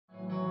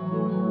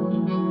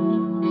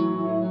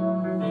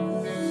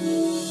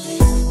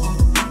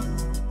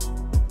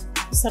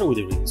start with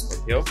the reading,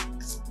 Scorpio.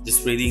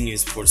 This reading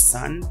is for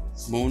Sun,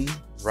 Moon,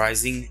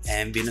 Rising,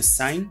 and Venus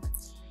sign.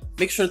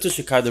 Make sure to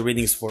check out the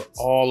readings for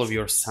all of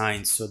your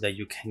signs so that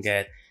you can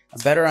get a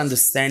better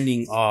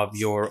understanding of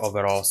your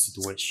overall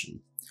situation.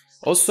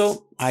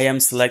 Also, I am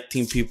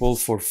selecting people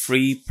for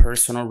free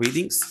personal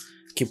readings.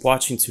 Keep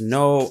watching to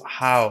know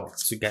how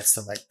to get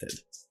selected.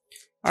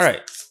 All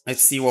right,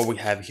 let's see what we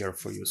have here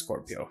for you,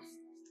 Scorpio.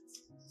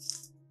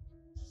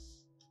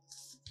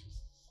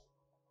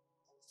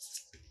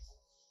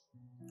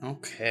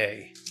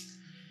 Okay.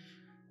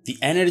 The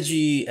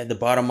energy at the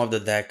bottom of the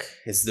deck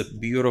is the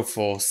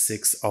beautiful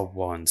Six of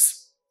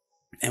Wands.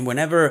 And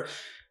whenever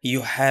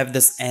you have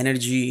this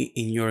energy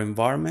in your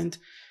environment,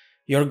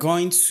 you're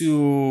going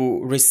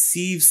to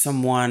receive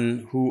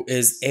someone who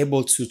is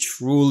able to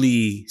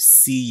truly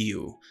see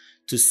you,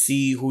 to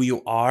see who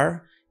you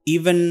are.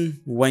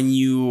 Even when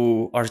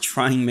you are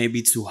trying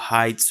maybe to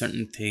hide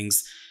certain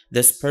things,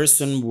 this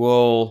person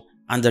will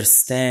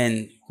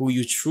understand who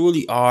you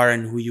truly are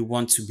and who you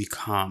want to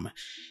become.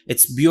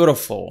 It's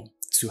beautiful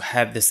to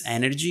have this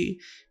energy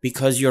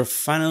because you're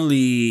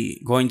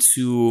finally going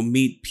to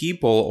meet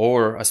people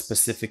or a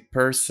specific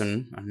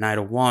person, a Knight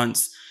of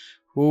Wands,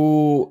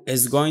 who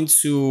is going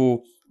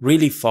to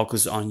really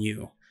focus on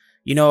you.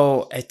 You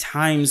know, at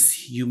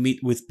times you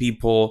meet with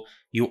people,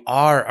 you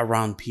are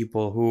around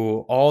people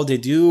who all they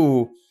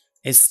do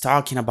is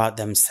talking about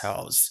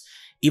themselves.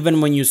 Even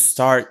when you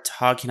start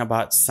talking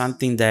about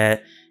something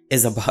that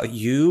is about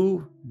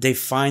you, they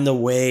find a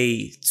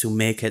way to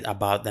make it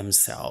about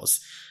themselves.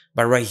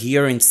 But right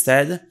here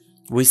instead,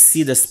 we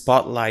see the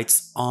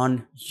spotlights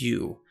on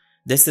you.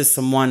 This is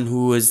someone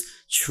who is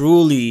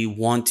truly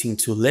wanting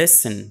to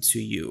listen to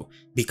you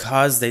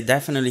because they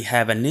definitely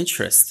have an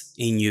interest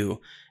in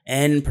you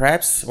and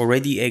perhaps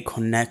already a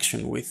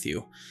connection with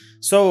you.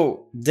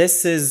 So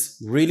this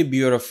is really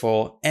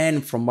beautiful.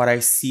 And from what I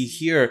see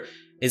here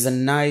is a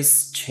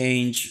nice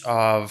change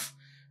of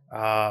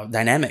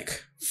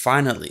dynamic,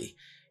 finally.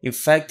 In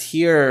fact,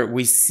 here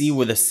we see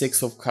with the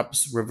Six of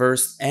Cups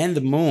reversed and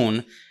the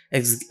Moon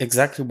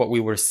exactly what we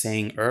were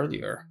saying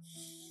earlier.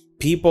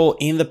 People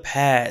in the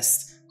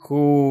past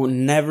who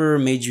never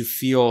made you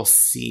feel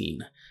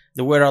seen.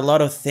 There were a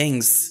lot of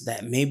things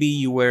that maybe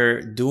you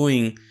were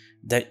doing,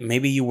 that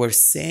maybe you were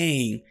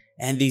saying,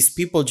 and these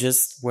people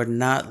just were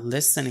not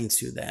listening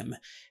to them,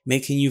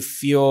 making you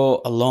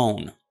feel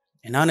alone.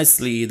 And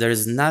honestly,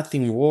 there's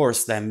nothing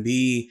worse than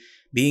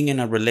being in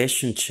a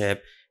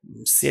relationship,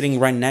 sitting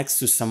right next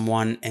to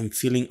someone and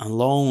feeling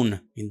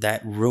alone in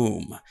that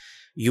room.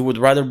 You would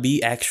rather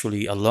be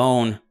actually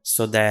alone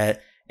so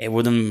that it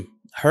wouldn't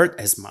hurt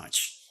as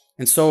much.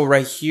 And so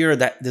right here,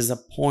 that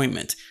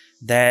disappointment,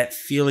 that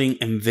feeling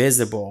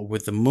invisible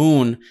with the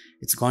Moon,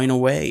 it's going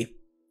away.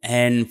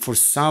 And for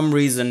some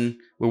reason,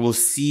 we will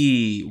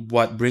see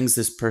what brings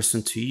this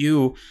person to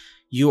you.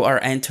 You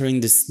are entering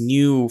this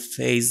new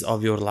phase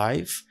of your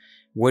life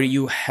where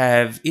you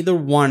have either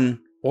one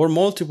or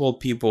multiple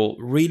people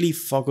really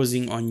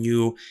focusing on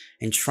you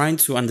and trying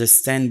to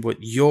understand what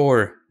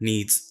your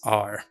needs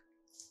are.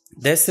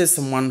 This is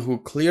someone who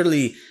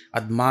clearly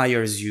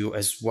admires you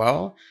as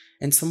well,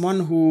 and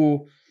someone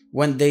who,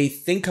 when they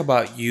think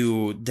about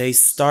you, they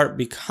start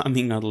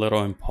becoming a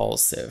little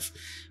impulsive.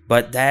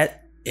 But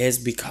that is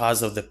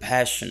because of the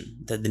passion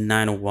that the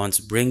Nine of Wands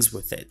brings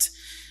with it.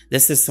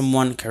 This is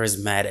someone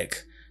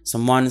charismatic,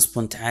 someone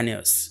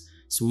spontaneous,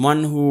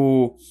 someone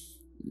who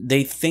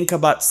they think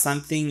about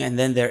something and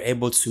then they're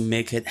able to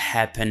make it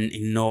happen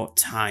in no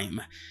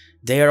time.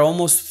 They are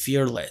almost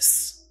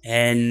fearless.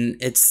 And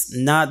it's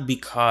not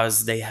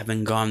because they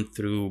haven't gone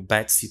through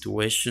bad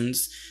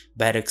situations,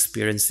 bad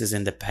experiences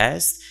in the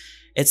past.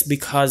 It's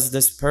because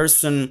this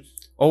person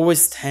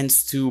always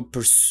tends to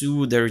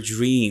pursue their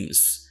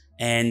dreams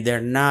and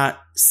they're not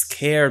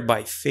scared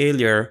by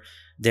failure.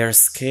 They're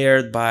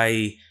scared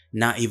by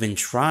not even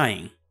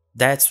trying.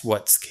 That's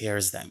what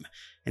scares them.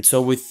 And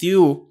so with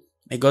you,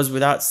 it goes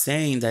without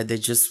saying that they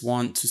just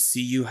want to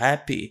see you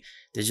happy.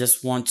 They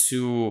just want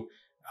to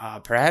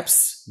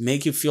perhaps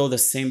make you feel the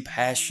same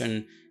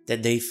passion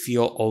that they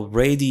feel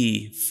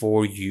already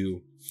for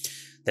you.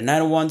 The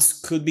Nine of Wands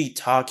could be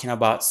talking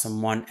about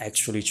someone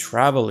actually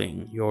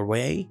traveling your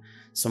way,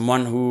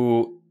 someone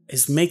who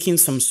is making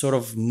some sort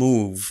of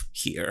move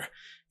here,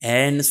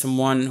 and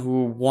someone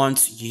who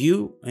wants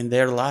you in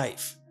their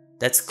life.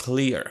 That's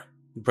clear.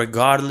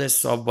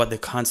 Regardless of what the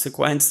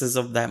consequences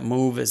of that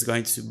move is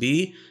going to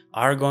be,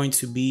 are going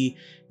to be,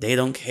 they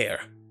don't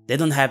care. They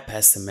don't have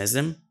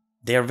pessimism.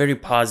 They are very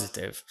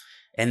positive.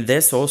 And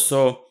this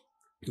also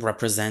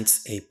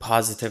represents a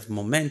positive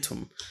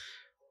momentum.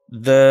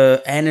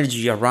 The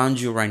energy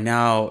around you right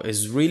now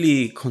is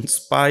really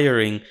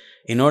conspiring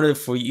in order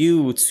for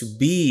you to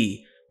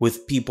be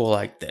with people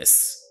like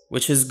this,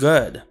 which is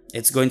good.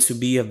 It's going to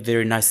be a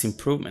very nice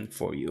improvement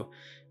for you.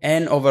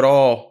 And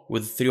overall,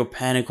 with Three of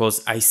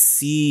Pentacles, I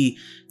see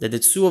that the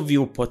two of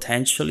you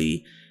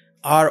potentially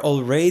are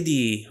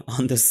already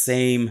on the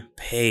same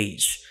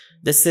page.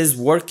 This is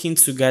working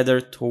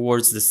together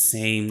towards the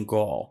same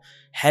goal,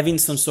 having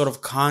some sort of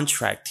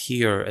contract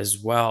here as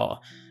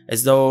well.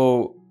 as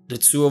though the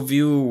two of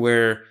you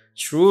were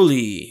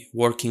truly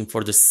working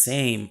for the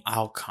same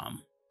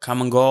outcome,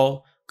 common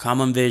goal,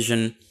 common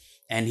vision.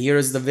 And here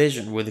is the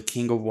vision with the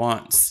King of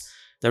Wands.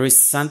 There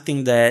is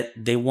something that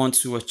they want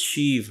to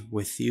achieve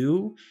with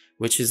you,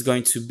 which is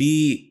going to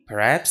be,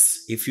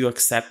 perhaps, if you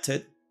accept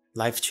it,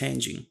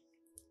 life-changing.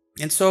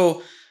 And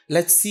so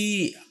let's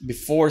see,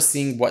 before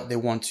seeing what they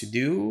want to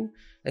do,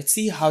 let's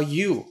see how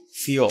you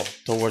feel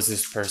towards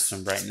this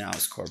person right now,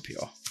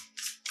 Scorpio.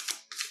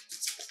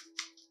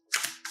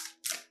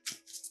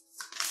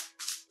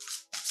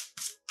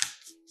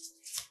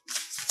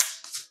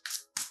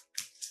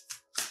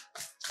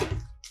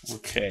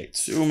 Okay,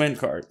 2 main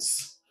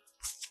cards.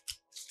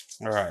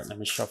 All right, let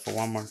me shuffle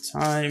one more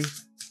time.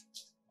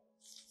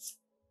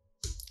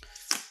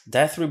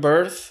 Death,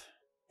 Rebirth,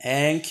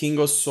 and King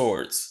of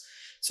Swords.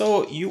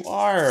 So you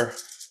are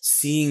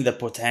seeing the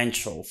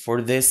potential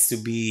for this to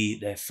be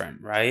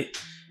different, right?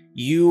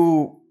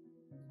 You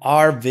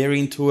are very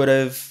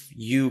intuitive.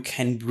 You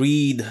can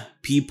read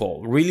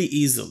people really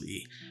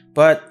easily,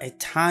 but at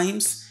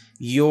times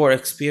your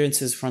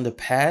experiences from the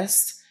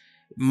past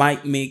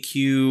might make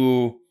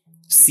you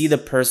see the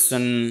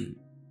person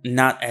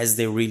not as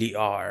they really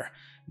are.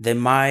 They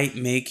might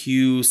make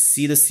you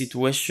see the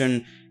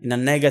situation in a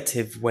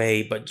negative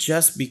way, but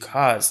just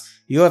because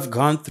you have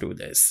gone through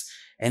this.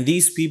 And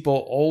these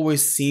people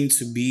always seem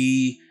to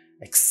be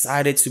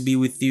excited to be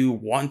with you,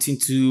 wanting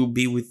to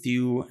be with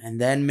you, and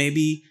then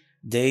maybe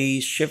they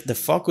shift the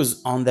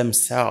focus on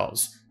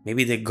themselves.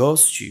 Maybe they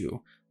ghost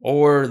you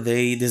or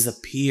they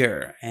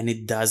disappear and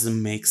it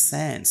doesn't make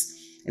sense.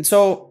 And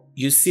so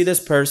you see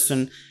this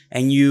person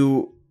and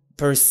you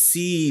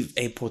perceive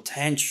a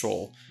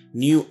potential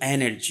new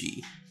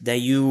energy that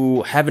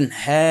you haven't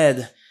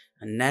had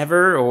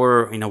never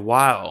or in a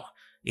while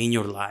in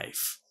your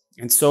life.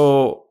 And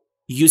so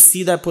you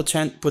see that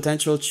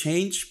potential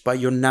change, but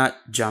you're not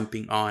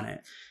jumping on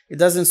it. It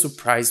doesn't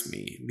surprise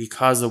me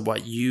because of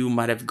what you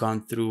might have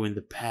gone through in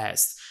the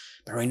past.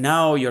 But right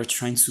now you're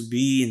trying to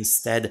be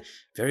instead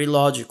very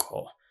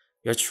logical.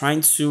 You're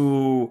trying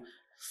to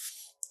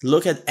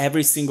look at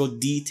every single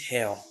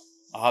detail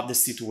of the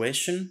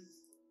situation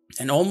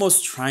and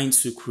almost trying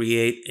to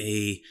create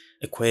a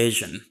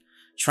equation,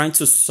 trying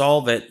to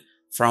solve it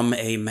from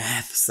a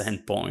math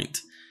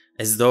standpoint,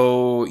 as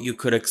though you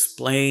could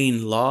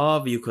explain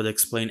love, you could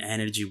explain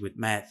energy with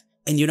math.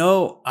 And you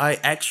know, I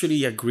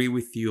actually agree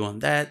with you on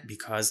that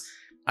because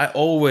I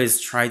always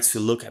try to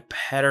look at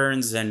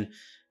patterns and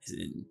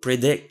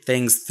predict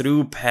things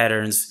through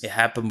patterns. It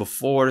happened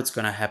before, it's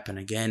going to happen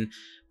again.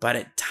 But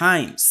at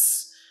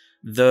times,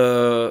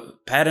 the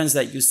patterns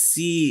that you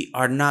see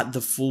are not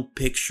the full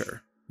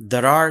picture.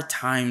 There are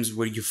times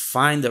where you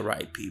find the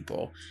right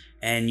people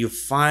and you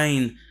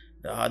find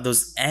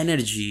those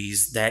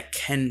energies that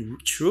can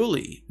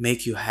truly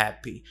make you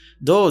happy.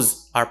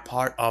 Those are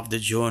part of the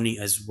journey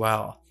as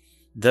well.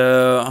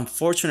 The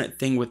unfortunate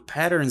thing with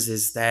patterns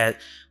is that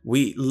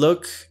we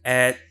look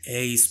at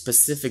a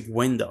specific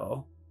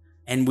window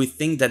and we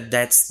think that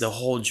that's the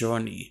whole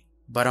journey.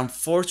 But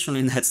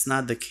unfortunately, that's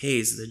not the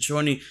case. The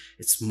journey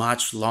is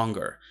much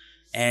longer.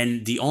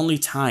 And the only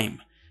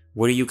time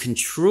where you can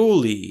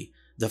truly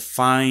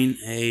define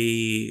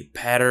a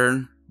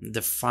pattern,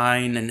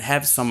 define and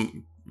have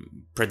some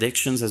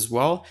predictions as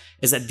well,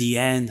 is at the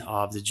end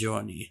of the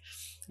journey.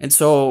 And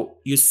so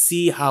you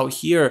see how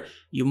here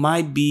you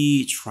might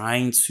be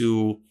trying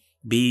to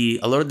be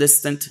a little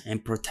distant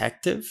and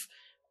protective,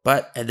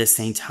 but at the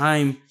same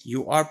time,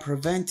 you are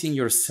preventing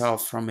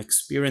yourself from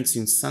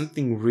experiencing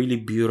something really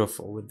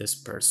beautiful with this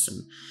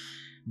person.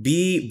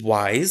 Be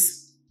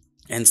wise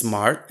and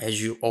smart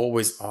as you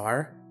always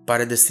are,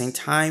 but at the same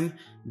time,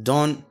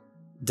 don't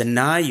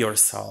deny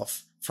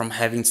yourself from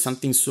having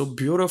something so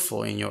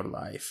beautiful in your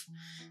life.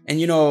 And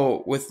you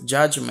know, with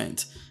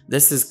judgment,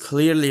 this is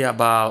clearly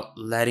about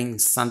letting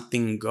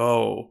something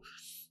go.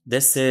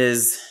 This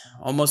is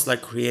almost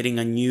like creating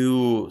a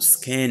new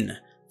skin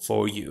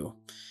for you.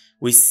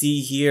 We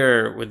see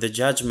here with the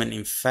judgment,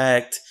 in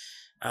fact,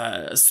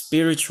 a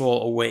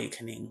spiritual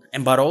awakening,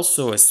 and but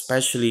also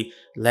especially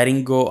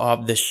letting go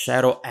of the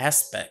shadow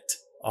aspect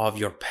of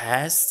your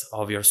past,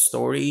 of your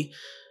story.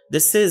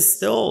 This is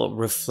still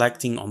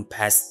reflecting on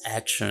past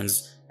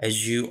actions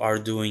as you are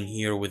doing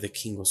here with the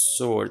King of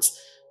Swords,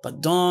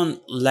 but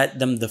don't let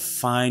them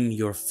define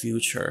your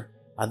future.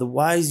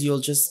 Otherwise, you're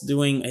just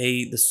doing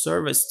a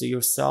disservice to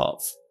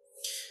yourself.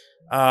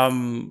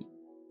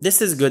 This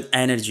is good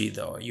energy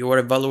though. You are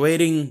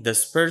evaluating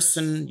this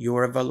person, you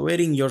are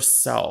evaluating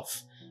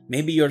yourself.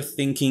 Maybe you're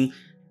thinking,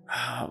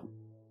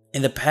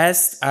 in the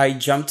past, I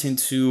jumped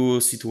into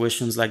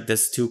situations like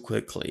this too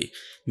quickly.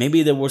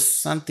 Maybe there was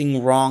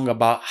something wrong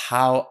about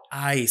how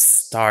I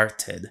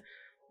started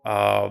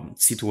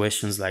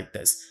situations like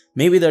this.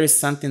 Maybe there is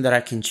something that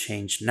I can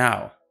change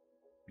now.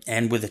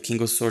 And with the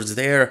King of Swords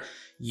there,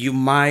 you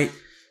might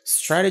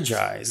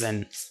strategize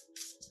and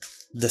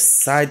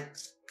decide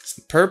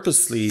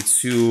purposely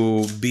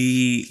to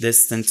be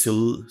distant,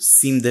 to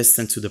seem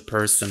distant to the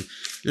person.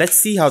 Let's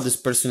see how this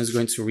person is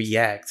going to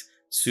react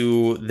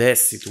to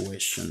this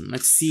situation.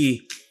 Let's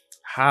see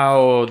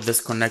how this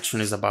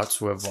connection is about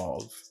to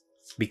evolve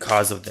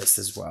because of this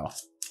as well.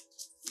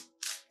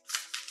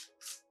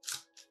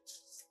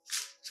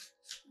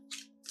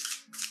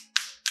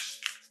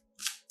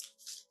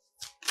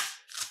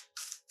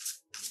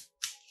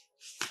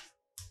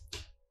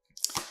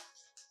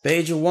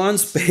 Page of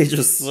Wands, Page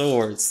of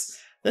Swords.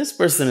 This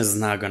person is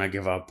not gonna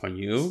give up on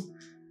you.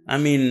 I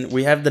mean,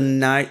 we have the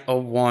Knight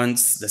of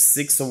Wands, the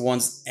Six of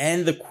Wands,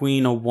 and the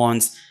Queen of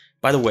Wands.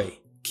 By the way,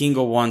 King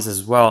of Wands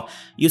as well.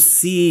 You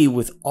see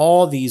with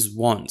all these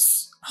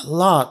wands, a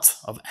lot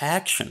of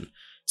action.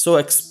 So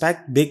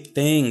expect big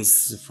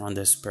things from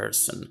this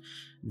person.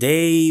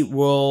 You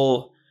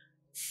will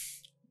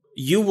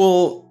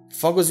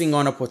focusing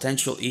on a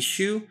potential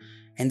issue,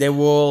 and they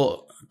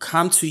will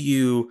come to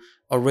you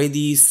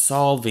already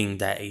solving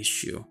that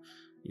issue.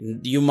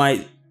 You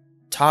might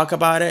talk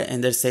about it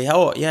and they say,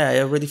 oh yeah,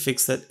 I already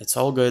fixed it. It's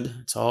all good.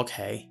 It's all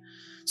okay.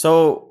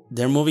 So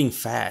they're moving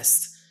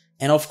fast.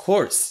 And of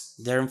course,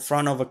 they're in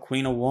front of a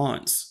Queen of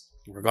Wands.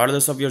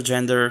 Regardless of your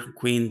gender,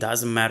 Queen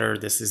doesn't matter.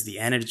 This is the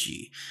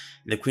energy.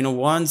 The Queen of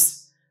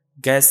Wands,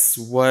 guess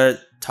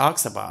what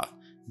talks about?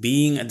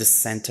 Being at the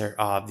center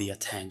of the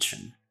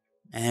attention.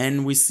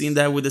 And we've seen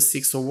that with the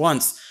Six of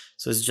Wands.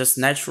 So it's just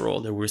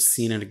natural that we're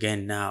seeing it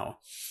again now.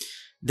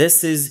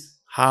 This is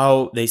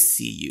how they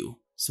see you.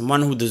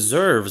 Someone who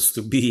deserves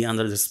to be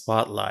under the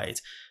spotlight.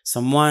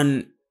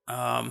 Someone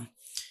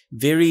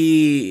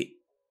very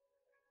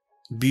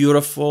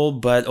beautiful,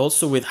 but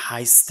also with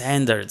high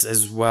standards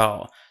as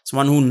well.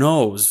 Someone who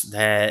knows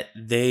that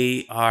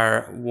they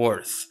are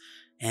worth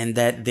and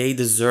that they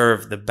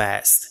deserve the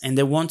best and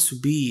they want to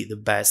be the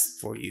best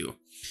for you.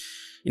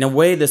 In a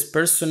way, this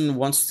person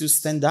wants to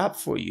stand up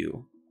for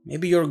you.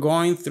 Maybe you're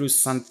going through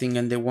something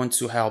and they want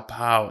to help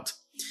out.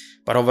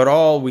 But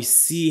overall, we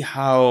see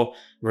how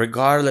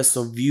regardless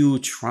of you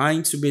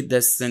trying to be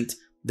distant,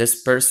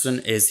 this person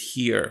is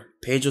here.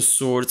 Page of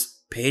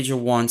Swords, Page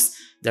of Wands.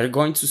 They're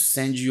going to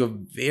send you a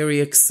very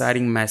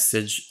exciting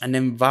message, an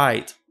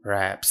invite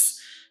perhaps.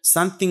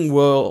 Something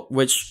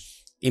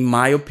which, in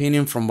my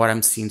opinion, from what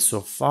I'm seeing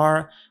so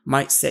far,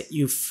 might set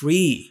you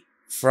free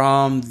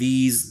from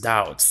these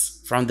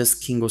doubts, from this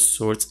King of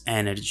Swords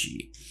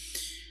energy.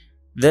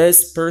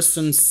 This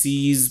person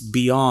sees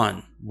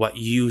beyond what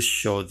you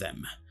show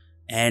them.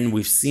 And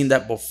we've seen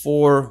that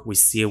before. We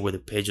see it with the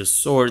Page of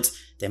Swords.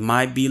 They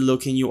might be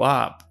looking you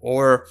up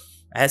or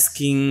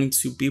asking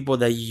to people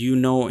that you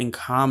know in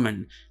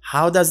common.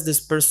 How does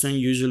this person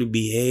usually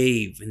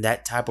behave in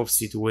that type of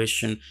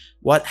situation?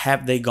 What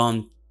have they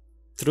gone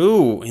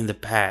through in the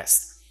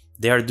past?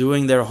 They are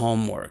doing their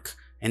homework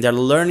and they're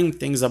learning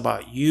things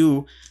about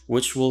you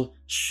which will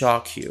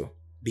shock you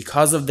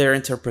because of their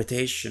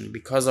interpretation,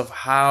 because of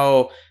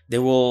how they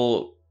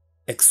will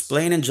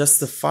explain and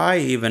justify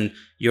even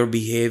your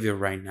behavior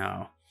right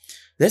now.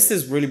 This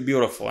is really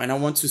beautiful, and I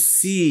want to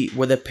see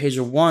with the Page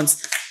of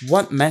Wands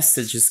what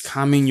message is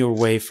coming your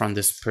way from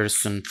this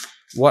person.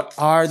 What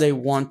are they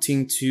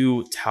wanting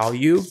to tell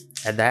you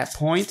at that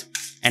point,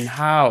 and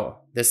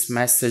how this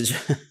message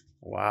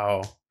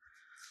wow,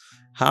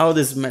 how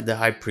the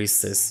High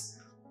Priestess,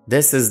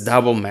 this is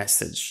double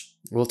message.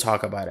 We'll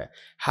talk about it.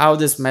 How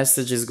this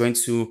message is going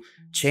to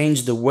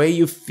change the way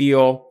you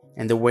feel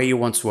and the way you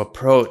want to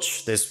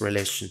approach this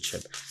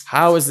relationship.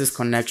 How is this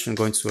connection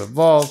going to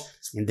evolve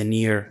in the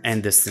near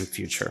and distant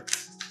future?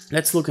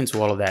 Let's look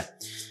into all of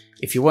that.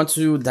 If you want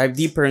to dive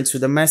deeper into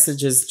the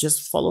messages,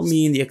 just follow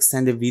me in the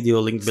extended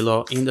video link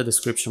below in the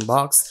description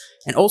box.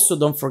 And also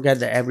don't forget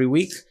that every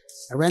week,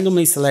 I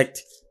randomly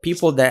select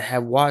people that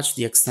have watched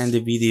the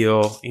extended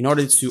video in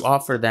order to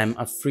offer them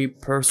a free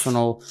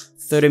personal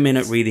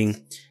 30-minute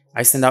reading.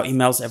 I send out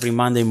emails every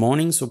Monday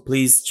morning, so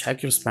please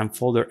check your spam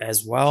folder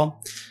as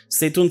well.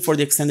 Stay tuned for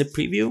the extended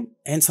preview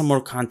and some more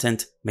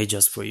content made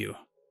just for you.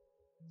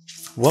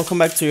 Welcome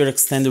back to your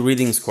extended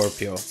reading,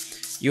 Scorpio.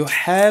 You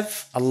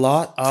have a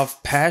lot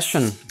of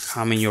passion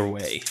coming your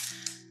way.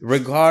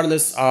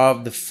 Regardless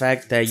of the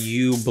fact that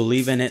you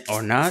believe in it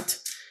or not,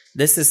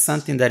 this is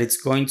something that it's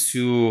going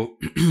to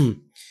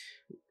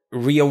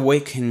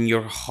reawaken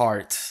your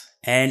heart,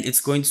 and it's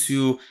going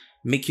to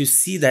make you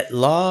see that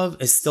love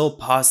is still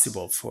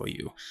possible for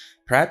you.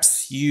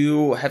 Perhaps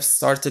you have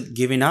started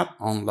giving up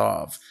on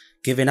love,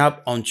 giving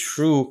up on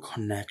true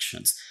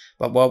connections.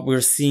 But what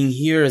we're seeing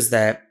here is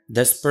that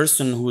this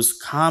person who's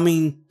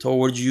coming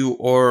towards you,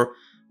 or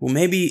who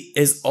maybe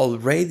is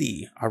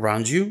already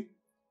around you,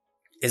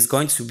 is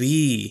going to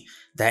be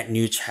that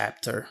new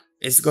chapter.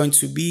 It's going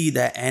to be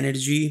that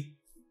energy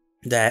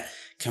that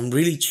can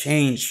really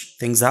change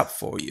things up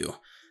for you.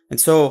 And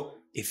so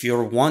if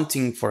you're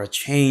wanting for a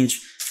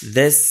change,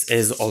 this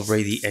is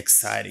already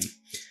exciting.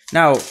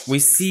 Now, we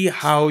see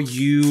how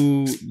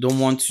you don't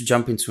want to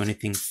jump into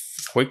anything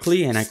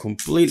quickly, and I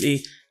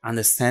completely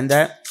understand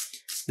that.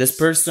 This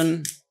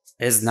person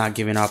is not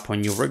giving up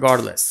on you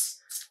regardless.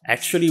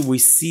 Actually, we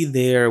see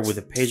there with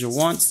the Page of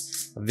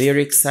Wands, a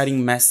very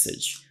exciting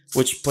message,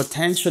 which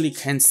potentially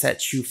can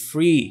set you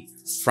free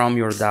from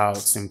your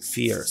doubts and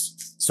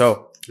fears.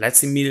 So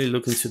let's immediately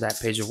look into that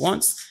Page of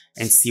Wands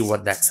and see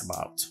what that's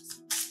about.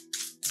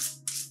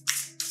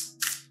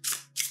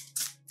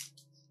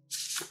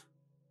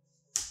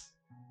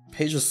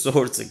 Page of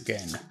Swords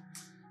again.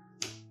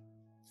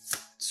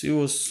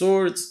 Two of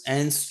Swords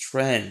and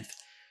Strength.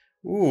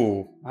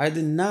 Ooh, I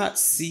did not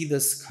see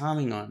this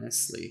coming,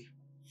 honestly.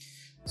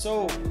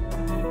 So